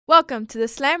Welcome to the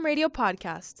Slam Radio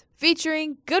podcast,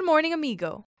 featuring Good Morning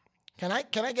Amigo. Can I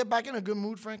get back in a good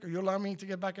mood, Frank? Are you allowing me to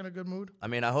get back in a good mood? I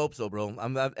mean, I hope so, bro.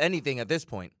 I'm anything at this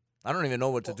point. I don't even know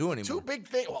what to do anymore.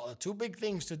 The two big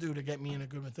things to do to get me in a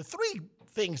good mood. The three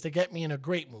things to get me in a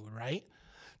great mood, right?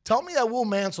 Tell me that Will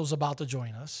Mansel's about to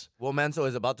join us. Will Mansell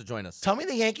is about to join us. Tell me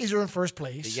the Yankees are in first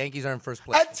place. The Yankees are in first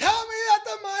place. And tell me that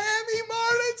the Miami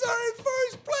Marlins are in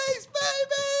first place,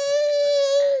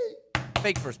 baby!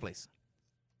 Fake first place.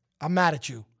 I'm mad at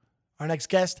you. Our next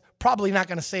guest, probably not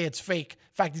going to say it's fake.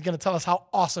 In fact, he's going to tell us how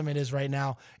awesome it is right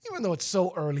now, even though it's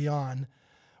so early on.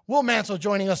 Will Mansell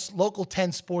joining us, Local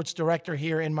 10 sports director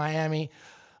here in Miami.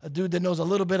 A dude that knows a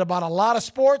little bit about a lot of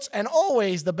sports and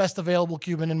always the best available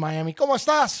Cuban in Miami. ¿Cómo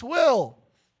estás, Will?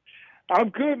 I'm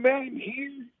good, man. I'm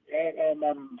here, and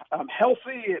I'm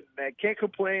healthy, and I can't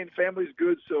complain. Family's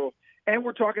good, and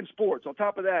we're talking sports. On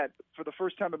top of that, for the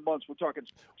first time in months, we're talking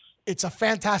sports. It's a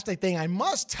fantastic thing. I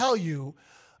must tell you,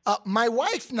 my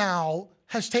wife now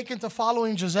has taken to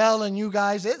following Giselle and you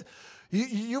guys.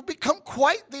 You've become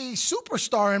quite the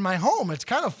superstar in my home. It's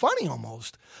kind of funny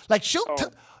almost. Like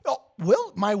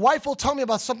my wife will tell me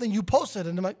about something you posted,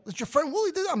 and I'm like, "Did your friend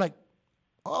Willie did that?" I'm like,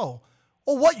 "Oh,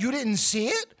 what? You didn't see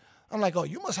it?" I'm like, "Oh,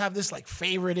 you must have this like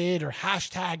favorited or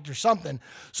hashtagged or something."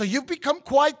 So you've become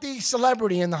quite the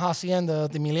celebrity in the Hacienda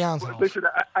de Milian's house. Listen,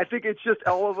 I think it's just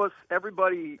all of us,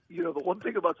 everybody. You know, the one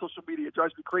thing about social media, it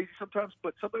drives me crazy sometimes,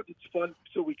 but sometimes it's fun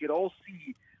so we can all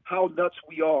see how nuts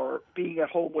we are being at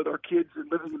home with our kids and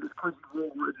living in this crazy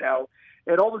world right now.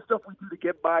 And all the stuff we do to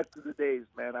get by through the days,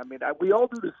 man. I mean, we all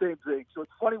do the same thing. So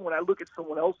it's funny when I look at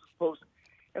someone else's post,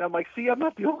 and I'm like, see, I'm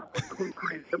not the only one going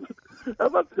crazy.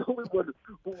 I'm not the only one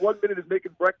who 1 minute is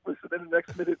making breakfast, and then the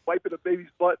next minute wiping a baby's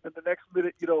butt, and the next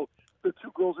minute, the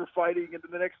two girls are fighting, and then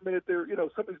the next minute they're,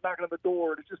 somebody's knocking on the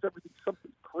door, and it's just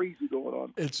something crazy going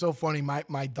on. It's so funny.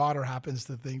 My daughter happens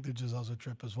to think that Giselle's a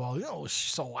trip as well.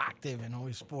 She's so active and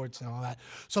always sports and all that.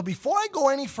 So before I go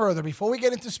any further, before we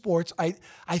get into sports, I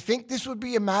think this would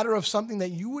be a matter of something that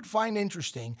you would find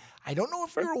interesting. I don't know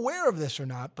if you're aware of this or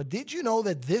not, but did you know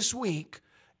that this week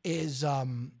is a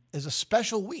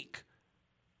special week?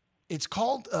 It's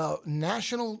called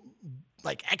National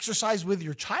Exercise with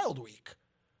Your Child Week.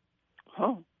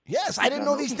 Huh? Yes, I didn't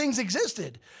know these things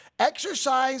existed.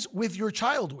 Exercise with Your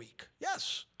Child Week.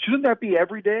 Yes. Shouldn't that be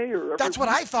every day or every That's what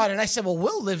week? I thought, and I said, well,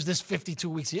 Will lives this 52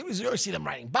 weeks. You always see them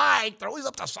riding bike. They're always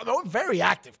up to something. They're very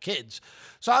active kids.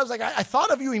 So I was like, I thought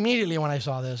of you immediately when I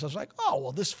saw this. I was like, oh,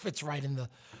 well, this fits right in the...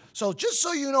 So just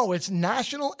so you know, it's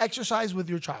National Exercise with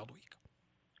Your Child Week.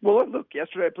 Well, look,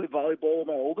 yesterday I played volleyball with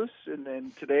my oldest, and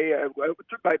then today I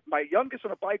took my youngest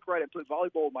on a bike ride and played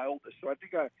volleyball with my oldest. So I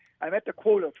think I met the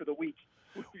quota for the week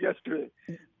yesterday.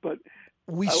 But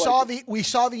we saw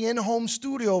the in-home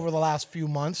studio over the last few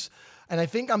months, and I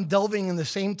think I'm delving in the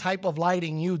same type of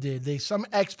lighting you did. Some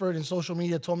expert in social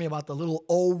media told me about the little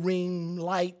O-ring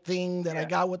light thing that I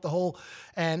got with the whole,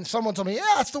 and someone told me,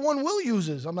 yeah, that's the one Will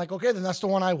uses. I'm like, okay, then that's the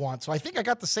one I want. So I think I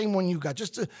got the same one you got.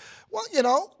 Just to,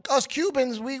 us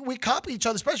Cubans, we copy each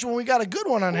other, especially when we got a good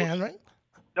one on hand, right?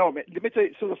 No, man, let me tell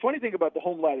you. So the funny thing about the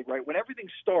home lighting, right, when everything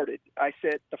started, I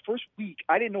said the first week,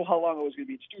 I didn't know how long I was going to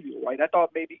be in studio, right? I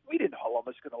thought maybe we didn't know how long it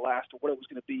was going to last or what it was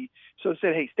going to be. So I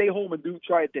said, hey, stay home and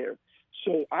try it there.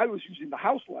 So I was using the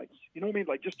house lights, you know what I mean?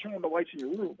 Like just turn on the lights in your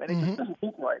room, and it just doesn't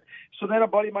look right. So then a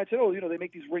buddy might say, oh, they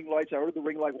make these ring lights. I heard the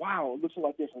ring light. Wow, it looks a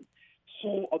lot different.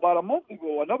 So about a month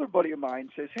ago, another buddy of mine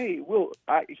says, hey, Will,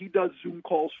 he does Zoom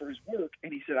calls for his work,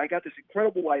 and he said, I got this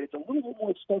incredible light. It's a little bit more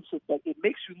expensive, but it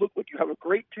makes you look like you have a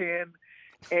great tan,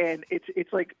 and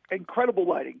it's like incredible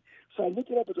lighting. So I looked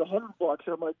it up, it's $100, and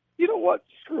I'm like, you know what?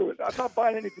 Screw it. I'm not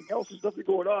buying anything else. There's nothing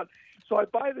going on. So I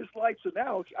buy this light, so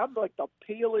now I'm like the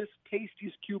palest,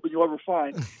 tastiest Cuban you'll ever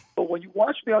find. But when you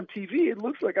watch me on TV, it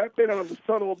looks like I've been out in the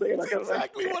sun all day. And That's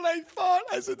exactly what I thought.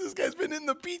 I said, this guy's been in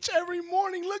the beach every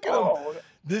morning. Look at him.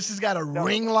 This has got a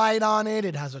ring light on it.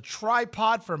 It has a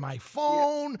tripod for my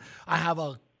phone. Yeah. I have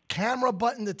a camera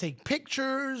button to take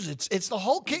pictures. It's the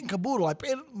whole kit and caboodle. I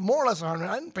paid more or less $100.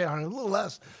 I didn't pay $100, a little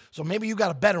less. So maybe you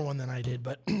got a better one than I did,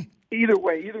 but... Either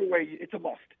way, it's a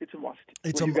must. It's a must.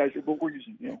 What we're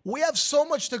using. Yeah. We have so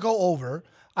much to go over.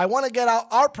 I want to get out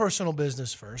our personal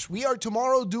business first. We are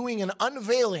tomorrow doing an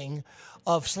unveiling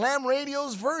of Slam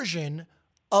Radio's version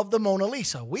of the Mona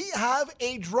Lisa. We have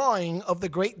a drawing of the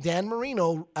great Dan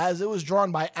Marino as it was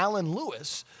drawn by Alan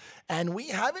Lewis. And we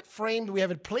have it framed. We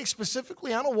have it placed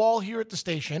specifically on a wall here at the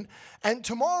station. And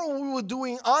tomorrow we will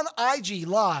doing on IG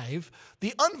Live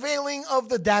the unveiling of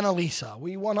the Danalisa.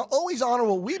 We want to always honor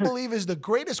what we believe is the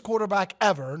greatest quarterback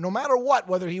ever, no matter what,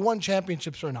 whether he won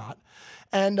championships or not.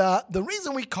 And the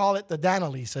reason we call it the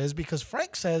Danalisa is because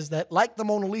Frank says that, like the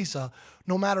Mona Lisa,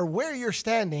 no matter where you're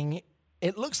standing,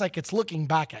 it looks like it's looking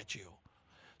back at you.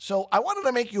 So I wanted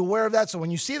to make you aware of that. So when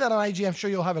you see that on IG, I'm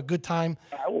sure you'll have a good time.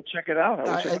 I will check it out.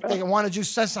 I wanted you,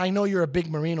 since I know you're a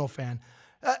big Marino fan.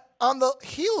 On the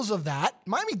heels of that,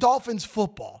 Miami Dolphins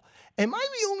football. Am I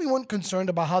the only one concerned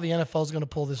about how the NFL is going to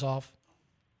pull this off?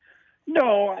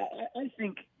 No, I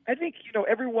think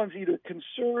everyone's either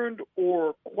concerned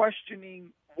or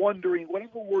questioning, wondering,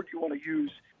 whatever word you want to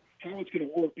use, how it's going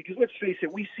to work. Because let's face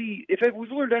it, we see, if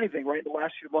we've learned anything, right, in the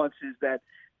last few months, is that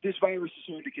this virus is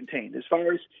hard to contain. This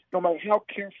virus, no matter how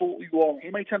careful you are, how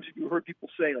many times have you heard people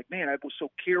say, like, man, I was so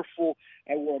careful,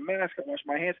 I wore a mask, I washed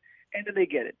my hands, and then they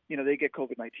get it. They get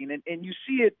COVID-19. And you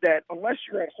see it that unless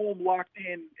you're at home locked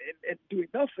in and doing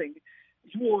nothing,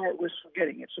 you are at risk for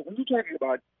getting it. So when you're talking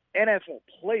about NFL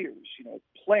players,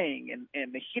 playing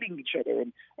and hitting each other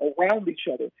and around each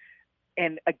other,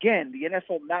 and again, the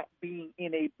NFL not being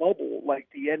in a bubble like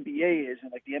the NBA is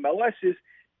and like the MLS is,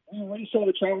 we already saw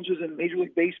the challenges in Major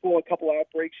League Baseball, a couple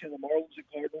outbreaks, and the Marlins and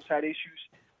Cardinals had issues.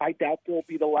 I doubt they'll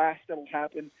be the last that'll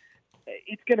happen.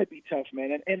 It's going to be tough,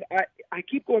 man. And I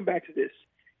keep going back to this.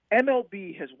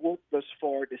 MLB has worked thus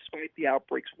far despite the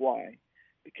outbreaks. Why?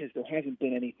 Because there hasn't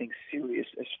been anything serious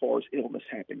as far as illness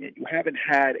happening yet. You haven't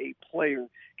had a player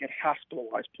get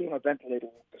hospitalized, put on a ventilator,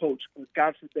 or coach, or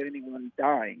God forbid anyone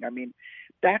dying. I mean,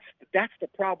 that's the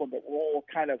problem that we're all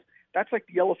kind of – that's like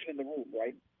the elephant in the room,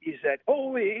 right? Is that,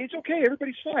 oh, it's okay,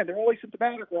 everybody's fine, they're all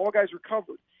asymptomatic, or all guys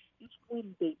recovered. It's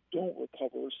when they don't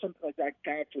recover or something like that,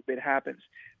 God forbid, happens,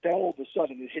 that all of a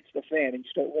sudden it hits the fan and you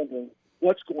start wondering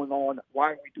what's going on,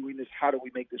 why are we doing this, how do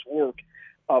we make this work?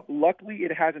 Luckily,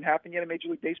 it hasn't happened yet in Major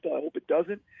League Baseball. I hope it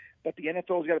doesn't. But the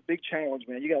NFL's got a big challenge,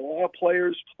 man. You got a lot of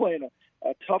players playing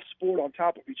a tough sport on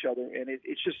top of each other, and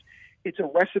it's a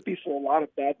recipe for a lot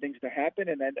of bad things to happen.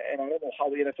 And I don't know how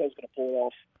the NFL's going to pull it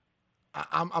off.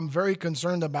 I'm very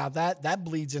concerned about that. That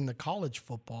bleeds into college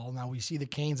football. Now we see the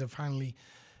Canes have finally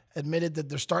admitted that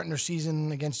they're starting their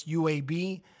season against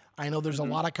UAB. I know there's a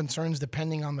lot of concerns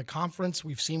depending on the conference.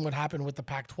 We've seen what happened with the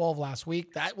Pac-12 last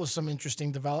week. That was some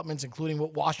interesting developments, including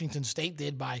what Washington State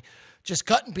did by just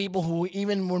cutting people who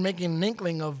even were making an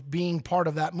inkling of being part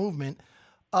of that movement.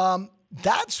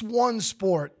 That's one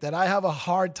sport that I have a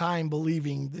hard time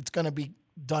believing it's going to be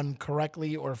done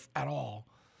correctly or at all.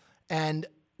 And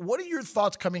what are your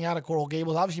thoughts coming out of Coral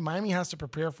Gables? Obviously, Miami has to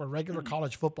prepare for a regular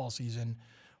college football season.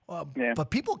 But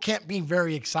people can't be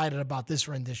very excited about this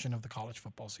rendition of the college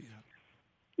football season.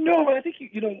 No, but I think,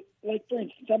 like, for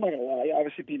instance, I'm not going to lie.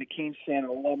 Obviously, being a Canes fan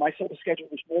and alum, I saw the schedule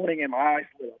this morning and my eyes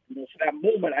lit up. For that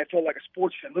moment, I felt like a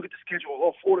sports fan. Look at the schedule.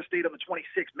 Oh, Florida State on the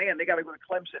 26th. Man, they got to go to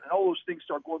Clemson. And all those things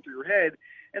start going through your head.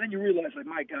 And then you realize, like,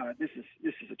 my God, this is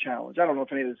a challenge. I don't know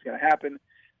if any of this is going to happen.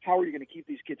 How are you going to keep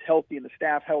these kids healthy and the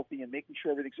staff healthy and making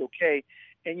sure everything's okay?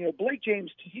 And, Blake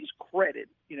James, to his credit,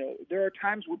 there are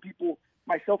times where people –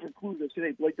 myself included, have said,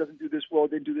 hey, Blake doesn't do this well,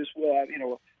 didn't do this well,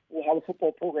 how the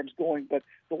football program's going. But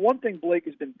the one thing Blake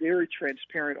has been very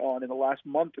transparent on in the last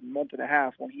month and a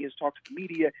half when he has talked to the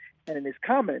media and in his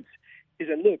comments is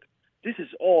that, look, this is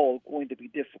all going to be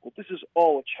difficult. This is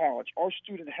all a challenge. Our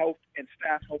student health and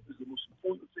staff health is the most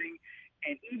important thing.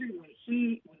 And even when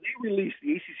they released,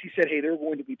 the ACC said, hey, there are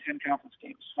going to be 10 conference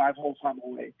games, 5 home, 5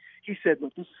 away. He said,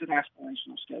 look, this is an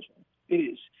aspirational schedule. It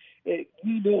is.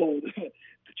 We know the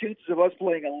chances of us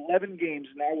playing 11 games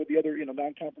now with the other,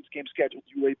 non-conference games scheduled,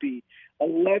 UAB,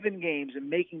 11 games and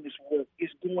making this work is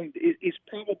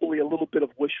probably a little bit of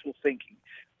wishful thinking.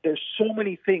 There's so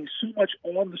many things, so much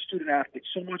on the student athlete,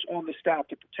 so much on the staff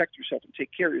to protect yourself and take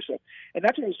care of yourself. And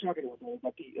that's what I was talking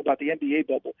about the NBA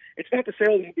bubble. It's not to say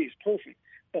all the NBA is perfect,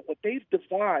 but what they've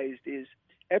devised is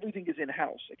everything is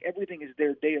in-house. Like, everything is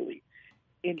there daily.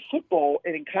 In football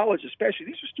and in college especially,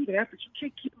 these are student athletes. You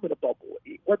can't keep them in a bubble.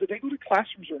 Whether they go to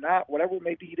classrooms or not, whatever it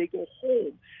may be, they go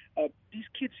home. These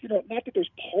kids, not that there's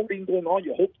partying going on.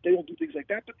 You hope they don't do things like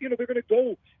that. But, they're going to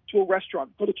go to a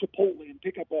restaurant, go to Chipotle and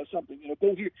pick up something,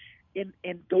 go here.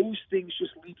 And those things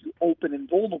just leave you open and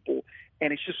vulnerable.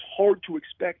 And it's just hard to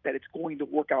expect that it's going to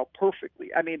work out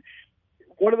perfectly. I mean,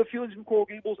 what are the feelings in Coral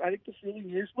Gables? I think the feeling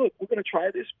is, look, we're going to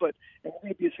try this, and we're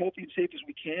going to be as healthy and safe as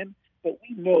we can. But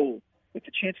we know that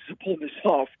the chances of pulling this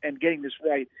off and getting this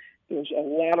right, there's a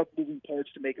lot of moving parts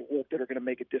to make it work that are going to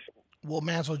make it difficult. Will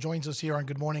Mansell joins us here on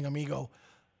Good Morning Amigo.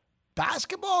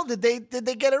 basketball, did they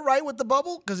get it right with the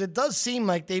bubble? Because it does seem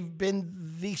like they've been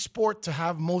the sport to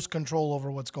have most control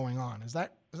over what's going on. Is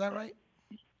that right?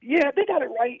 Yeah, they got it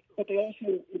right, but they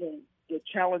also, the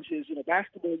challenge is,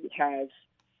 basketball you have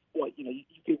you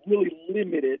can really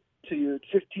limit it to your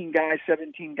 15 guys,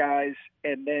 17 guys,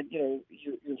 and then, your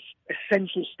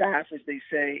essential staff, as they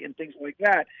say, and things like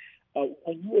that.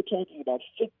 When you were talking about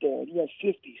football, you have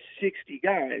 50, 60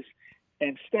 guys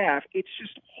and staff, it's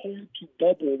just hard to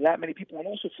double that many people. And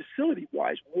also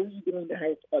facility-wise, where are you going to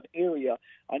have an area,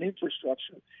 an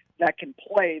infrastructure that can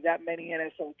play that many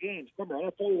NFL games? Remember,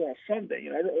 NFL is on Sunday,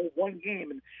 one game.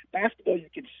 And basketball, you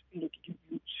can you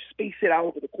space it out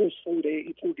over the course of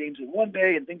 4 games in one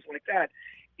day and things like that.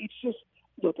 It's just,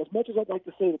 look, as much as I'd like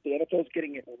to say that the NFL is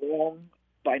getting it wrong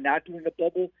by not doing a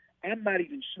double, I'm not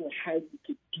even sure how you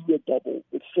could do a double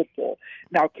with football.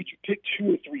 Now, could you pick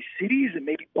 2 or 3 cities and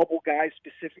maybe bubble guys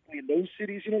specifically in those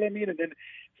cities? You know what I mean? And then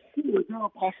there are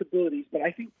possibilities, but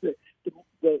I think the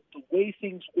way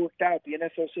things worked out, the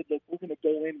NFL said, look, we're going to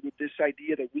go in with this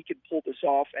idea that we can pull this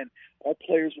off and our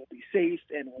players will be safe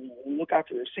and we'll look out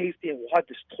for their safety and we'll have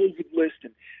this COVID list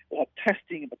and we'll have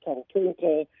testing and the proper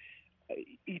protocol.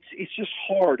 It's just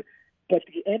hard. But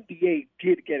the NBA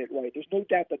did get it right. There's no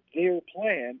doubt that their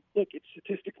plan, look, it's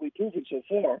statistically proven so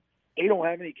far, they don't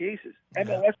have any cases.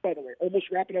 MLS, by the way, almost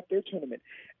wrapping up their tournament.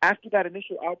 After that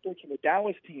initial outbreak from the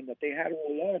Dallas team that they had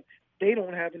early on, they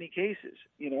don't have any cases,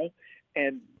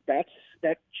 And that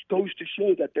goes to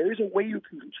show that there is a way you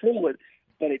can control it,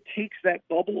 but it takes that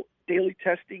bubble, daily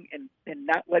testing, and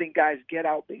not letting guys get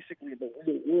out basically in the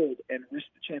real world and risk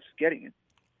the chance of getting it.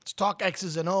 Let's talk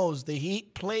X's and O's. The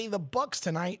Heat play the Bucks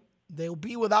tonight. They'll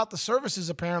be without the services,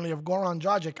 apparently, of Goran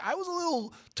Dragic. I was a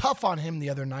little tough on him the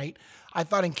other night. I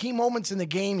thought in key moments in the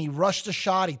game, he rushed a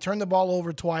shot. He turned the ball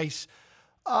over twice.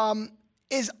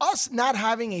 Is us not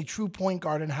having a true point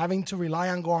guard and having to rely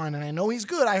on Goran, and I know he's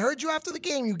good. I heard you after the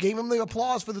game. You gave him the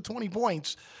applause for the 20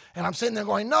 points. And I'm sitting there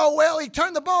going, no, well, he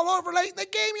turned the ball over late in the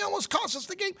game. He almost cost us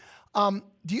the game.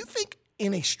 Do you think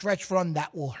in a stretch run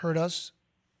that will hurt us,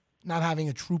 not having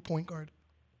a true point guard?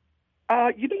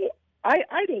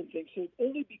 I don't think so,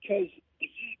 only because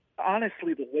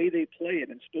honestly, the way they play it,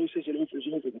 and Spo says it over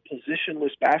and over, the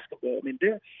positionless basketball, I mean,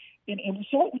 and we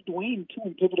saw it with Dwayne, too,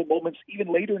 in pivotal moments,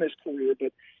 even later in his career,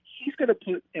 but he's going to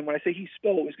put, and when I say he's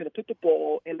going to put the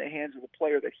ball in the hands of a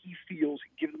player that he feels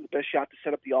can give them the best shot to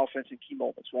set up the offense in key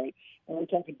moments, right? And we're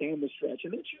talking down the stretch,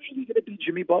 and it's usually going to be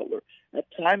Jimmy Butler. At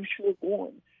times, sure,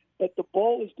 Goran. But the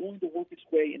ball is going to work its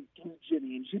way in through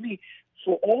Jimmy. And Jimmy,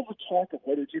 for all the talk of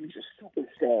whether Jimmy's a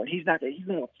superstar, he's not a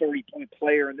 30-point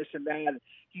player and this and that. And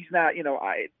he's not,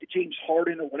 James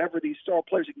Harden or whatever, these star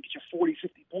players that can get you 40,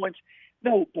 50 points.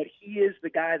 No, but he is the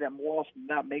guy that more often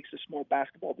than not makes a smart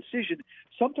basketball decision,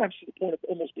 sometimes to the point of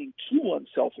almost being too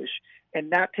unselfish and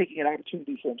not taking an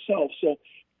opportunity for himself. So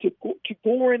to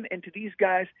Goran and to these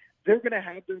guys, they're going to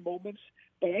have their moments.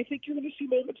 But I think you're going to see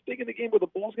moments big in the game where the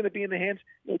ball's going to be in the hands.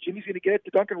 Jimmy's going to get it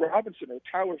to Duncan Robinson or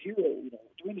Tyler Hero.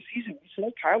 During the season, we saw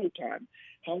Tyler time,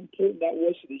 how important that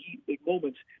was to the Heat, big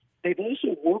moments. They've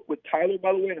also worked with Tyler,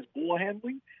 by the way, and his ball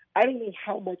handling. I don't know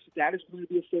how much that is going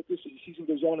to be a focus as the season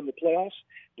goes on in the playoffs,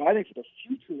 but I think for the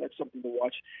future, that's something to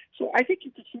watch. So I think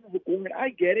you consider with Goran. I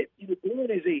get it.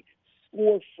 Goran is a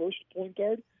score-first point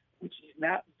guard, which is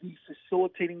not the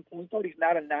facilitating point guard. He's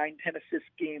not a 9-10 assist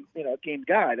game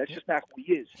guy. That's just not who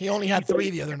he is. He only had 3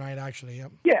 the other night, actually.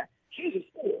 Yep. Yeah, he's a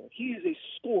scorer. He is a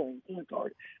scoring point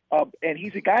guard, and he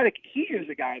is a guy that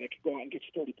can go out and get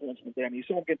 30 points in the game. You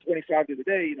saw him get 25 the other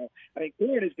day. I think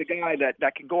Goran is the guy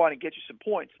that can go out and get you some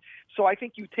points. So I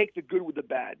think you take the good with the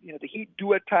bad. The Heat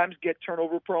do at times get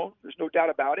turnover prone. There's no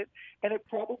doubt about it, and it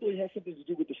probably has something to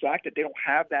do with the fact that they don't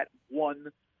have that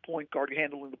one point guard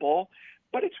handling the ball.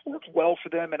 But it's worked well for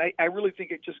them, and I really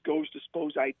think it just goes to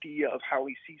Spo's idea of how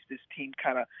he sees this team,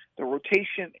 kind of the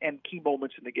rotation and key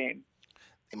moments in the game.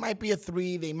 They might be a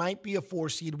 3, they might be a 4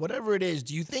 seed, whatever it is.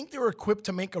 Do you think they're equipped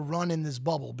to make a run in this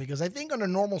bubble? Because I think under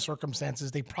normal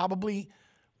circumstances, they probably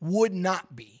would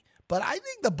not be. But I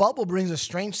think the bubble brings a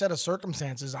strange set of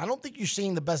circumstances. I don't think you're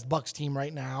seeing the best Bucks team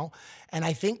right now. And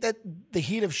I think that the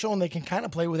Heat have shown they can kind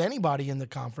of play with anybody in the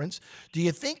conference. Do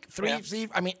you think 3 seed,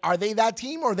 are they that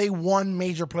team or are they one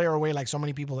major player away like so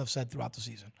many people have said throughout the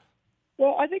season?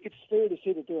 Well, I think it's fair to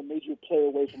say that they're a major player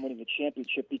away from winning a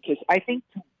championship because I think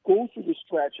to go through the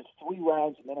stretch of 3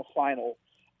 rounds and then a final,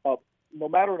 no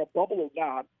matter in a bubble or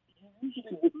not, you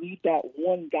usually would need that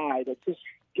one guy that just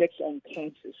gets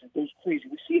unconscious and goes crazy.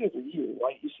 We see it every year,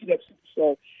 right? You see that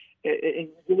superstar, and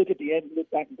you look at the end, you look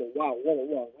back and go, wow, what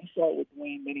a run. We saw it with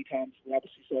Dwayne many times. We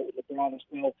obviously saw it with LeBron as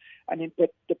well.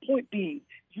 But the point being,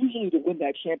 usually ultimately to win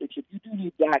that championship, you do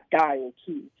need that guy or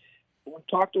two. We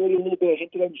talked earlier a little bit, I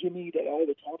hinted on Jimmy, that all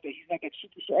the talk that he's not that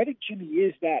superstar. I think Jimmy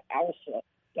is that alpha,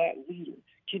 that leader.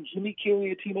 Can Jimmy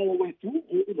carry a team all the way through?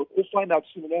 Look, we'll find out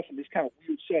soon enough in this kind of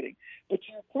weird setting. But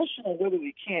to your question on whether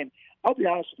they can, I'll be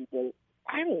honest with you, bro,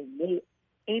 I don't know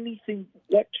anything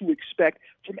what to expect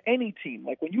from any team.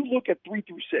 Like when you look at 3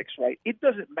 through 6, right, it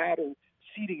doesn't matter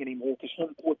seeding anymore because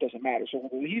home court doesn't matter. So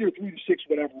when the Heat 3 to 6,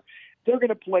 whatever, they're going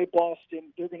to play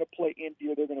Boston, they're going to play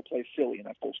Indy, or they're going to play Philly in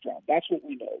that first round. That's what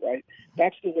we know, right?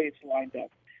 That's the way it's lined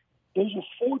up. Those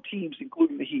are 4 teams,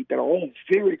 including the Heat, that are all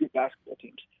very good basketball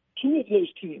teams. 2 of those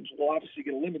teams will obviously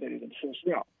get eliminated in the first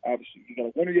round. Obviously, you got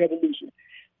a winner, you have a loser.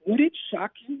 Would it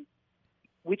shock you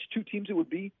which 2 teams it would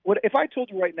be? What if I told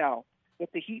you right now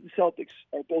that the Heat and Celtics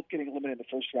are both getting eliminated in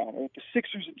the first round, or if the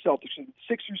Sixers and Celtics, or the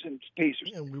Sixers and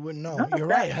Pacers? Yeah, we wouldn't know. You're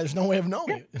right. There's no way of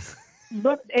knowing.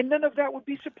 And none of that would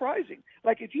be surprising.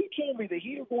 Like if you told me the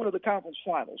Heat are going to the conference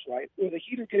finals, right, or the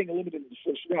Heat are getting eliminated in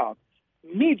the first round,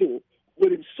 neither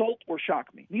would insult or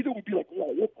shock me. Neither would be like,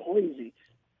 "Wow, you're crazy."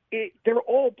 They're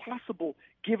all possible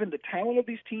given the talent of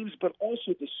these teams, but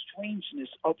also the strangeness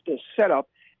of the setup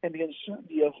and the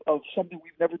uncertainty of something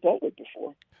we've never dealt with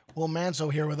before. Will Manso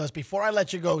here with us. Before I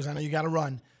let you go, because I know you got to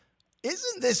run,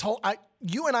 isn't this whole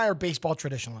you and I are baseball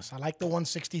traditionalists. I like the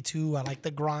 162. I like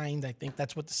the grind. I think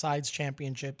that's what decides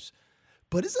championships.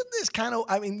 But isn't this kind of,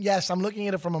 I mean, yes, I'm looking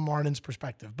at it from a Marlins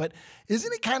perspective, but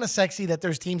isn't it kind of sexy that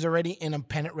there's teams already in a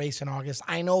pennant race in August?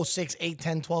 I know 6, 8,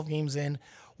 10, 12 games in.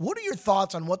 What are your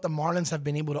thoughts on what the Marlins have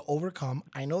been able to overcome?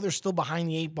 I know they're still behind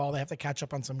the 8 ball. They have to catch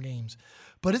up on some games.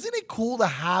 But isn't it cool to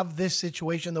have this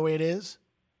situation the way it is?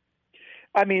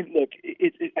 I mean, look,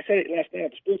 I said it last night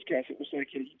on the Sportscast. It was like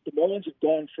the Marlins have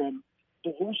gone from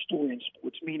the worst story in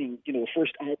sports, meaning, the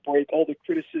first outbreak, all the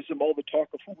criticism, all the talk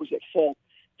of who was at fault,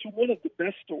 to one of the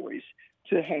best stories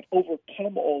to have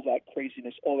overcome all that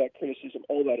craziness, all that criticism,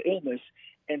 all that illness,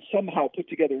 and somehow put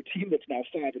together a team that's now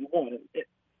 5-1.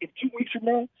 In 2 weeks from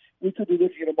now, we could be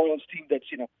looking at a Marlins team that's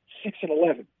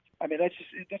 6-11. I mean, that's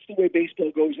the way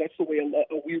baseball goes. That's the way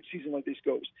a weird season like this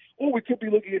goes. Or we could be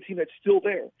looking at a team that's still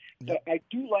there. But I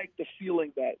do like the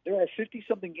feeling that there are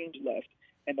 50-something games left,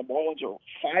 and the Marlins are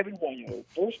 5-1.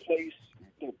 First place.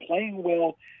 They're playing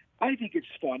well. I think it's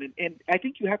fun, and I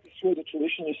think you have to throw the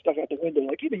traditionalist stuff out the window.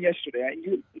 Like even yesterday,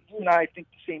 you and I think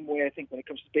the same way. I think when it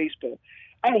comes to baseball,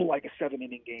 I don't like a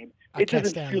 7-inning game. It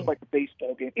doesn't feel like a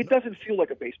baseball game. It doesn't feel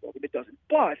like a baseball game. It doesn't.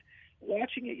 But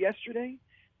watching it yesterday,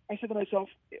 I said to myself,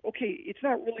 okay, it's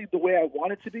not really the way I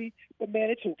want it to be, but man,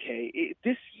 it's okay.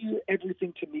 This year,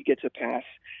 everything to me gets a pass.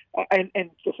 And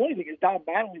the funny thing is, Don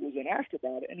Mattingly was then asked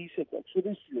about it, and he said, look, for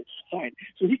this year, it's fine.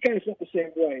 So he kind of felt the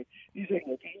same way. He's like,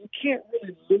 look, you can't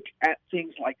really look at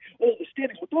things like, oh, the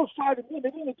standings, well, they're 5-1.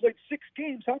 They've only played 6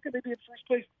 games. How can they be in first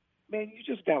place? Man, you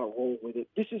just got to roll with it.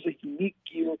 This is a unique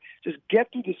year. Just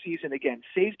get through the season again.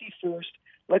 Safety first.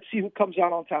 Let's see who comes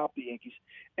out on top, the Yankees,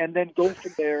 and then go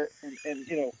from there.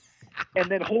 And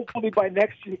then hopefully by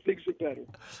next year things are better.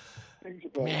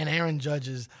 Man, Aaron Judge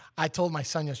is. I told my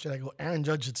son yesterday, I go, Aaron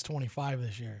Judge is 25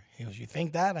 this year. He goes, you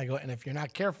think that? I go, and if you're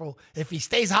not careful, if he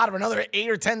stays hot for another 8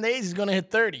 or 10 days, he's going to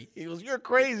hit 30. He goes, you're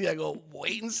crazy. I go,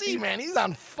 wait and see, man. He's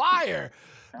on fire.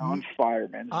 On fire,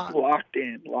 man. Locked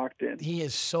in. He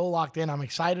is so locked in. I'm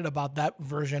excited about that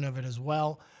version of it as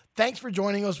well. Thanks for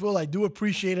joining us, Will. I do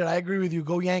appreciate it. I agree with you.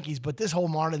 Go Yankees. But this whole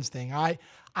Marlins thing,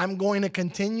 I'm going to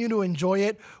continue to enjoy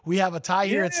it. We have a tie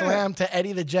here at Slam to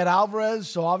Eddie the Jet Alvarez.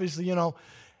 So obviously,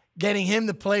 getting him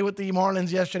to play with the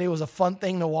Marlins yesterday was a fun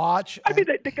thing to watch. I mean,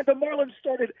 the Marlins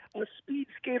started a speed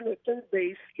skater at third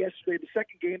base yesterday, the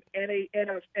second game, and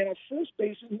a first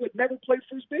baseman who had never played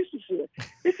first base before.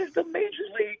 This is the major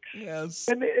leagues. Yes.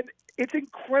 And it's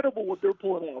incredible what they're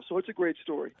pulling off. So it's a great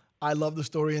story. I love the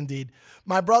story indeed.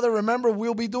 My brother, remember,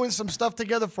 we'll be doing some stuff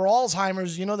together for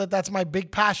Alzheimer's. You know that's my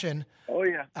big passion. Oh,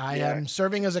 yeah. I am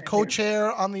serving as a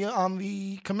co-chair on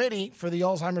the committee for the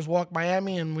Alzheimer's Walk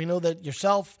Miami, and we know that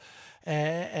yourself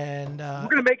and we're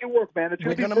going to make it work, man.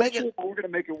 We're going to make it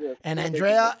work. And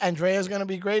Andrea's going to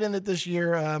be great in it this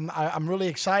year. I'm really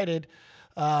excited.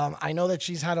 I know that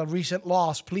she's had a recent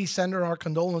loss. Please send her our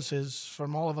condolences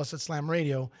from all of us at Slam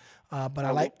Radio. But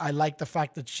I like the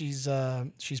fact that she's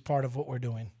part of what we're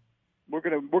doing. We're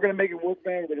gonna make it work,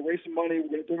 man. We're gonna raise some money.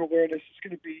 We're gonna bring awareness. It's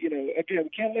gonna be, again, we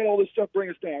can't let all this stuff bring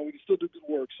us down. We can still do good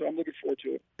work. So I'm looking forward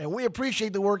to it. And we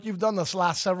appreciate the work you've done this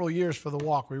last several years for the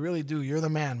walk. We really do. You're the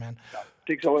man, man.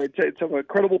 Thanks, it's some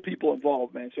incredible people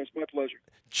involved, man. So it's my pleasure.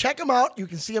 Check them out. You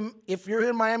can see them if you're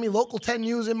in Miami. Local 10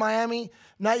 News in Miami.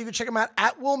 Now you can check them out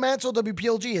at Will Mansell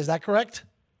WPLG. Is that correct?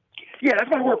 Yeah,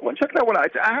 that's my work one. Check that one out.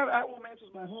 I have at Will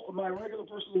Mansell's my regular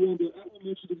personal one, but at Will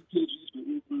Mansell pages,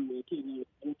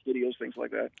 my videos, things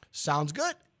like that. Sounds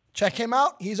good. Check him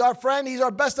out. He's our friend. He's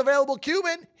our best available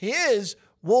Cuban. He is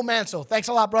Will Mansell. Thanks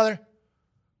a lot, brother.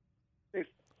 Thanks.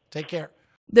 Take care.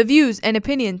 The views and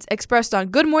opinions expressed on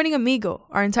Good Morning Amigo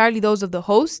are entirely those of the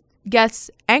host, guests,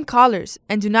 and callers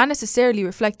and do not necessarily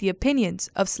reflect the opinions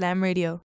of Slam Radio.